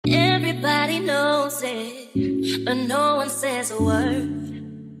Everybody knows it, but no one says a word.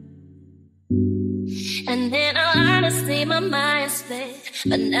 And in all honesty, my mind's split,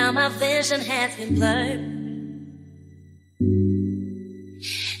 but now my vision has been blurred.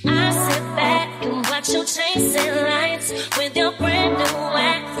 I sit back and watch you chasing lights with your brand new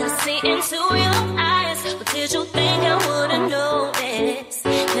wax. I see into your eyes, but did you think I wouldn't notice?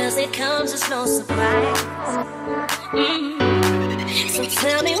 Cause it comes as no surprise. So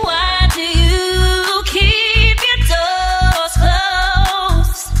tell me, why do you keep your doors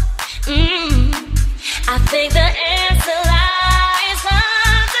closed? I think the answer lies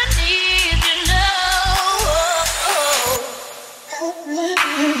underneath, you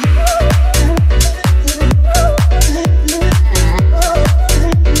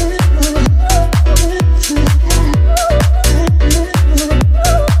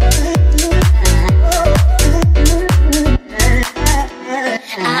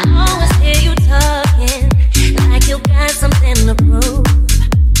I always hear you talking like you got something to prove.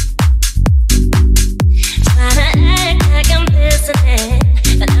 Trying to act like I'm listening,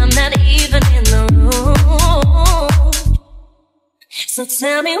 but I'm not even in the room. So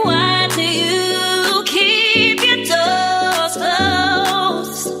tell me, why do you keep your doors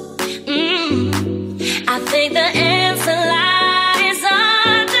closed? I think the answer lies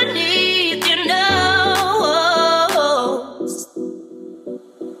underneath your nose.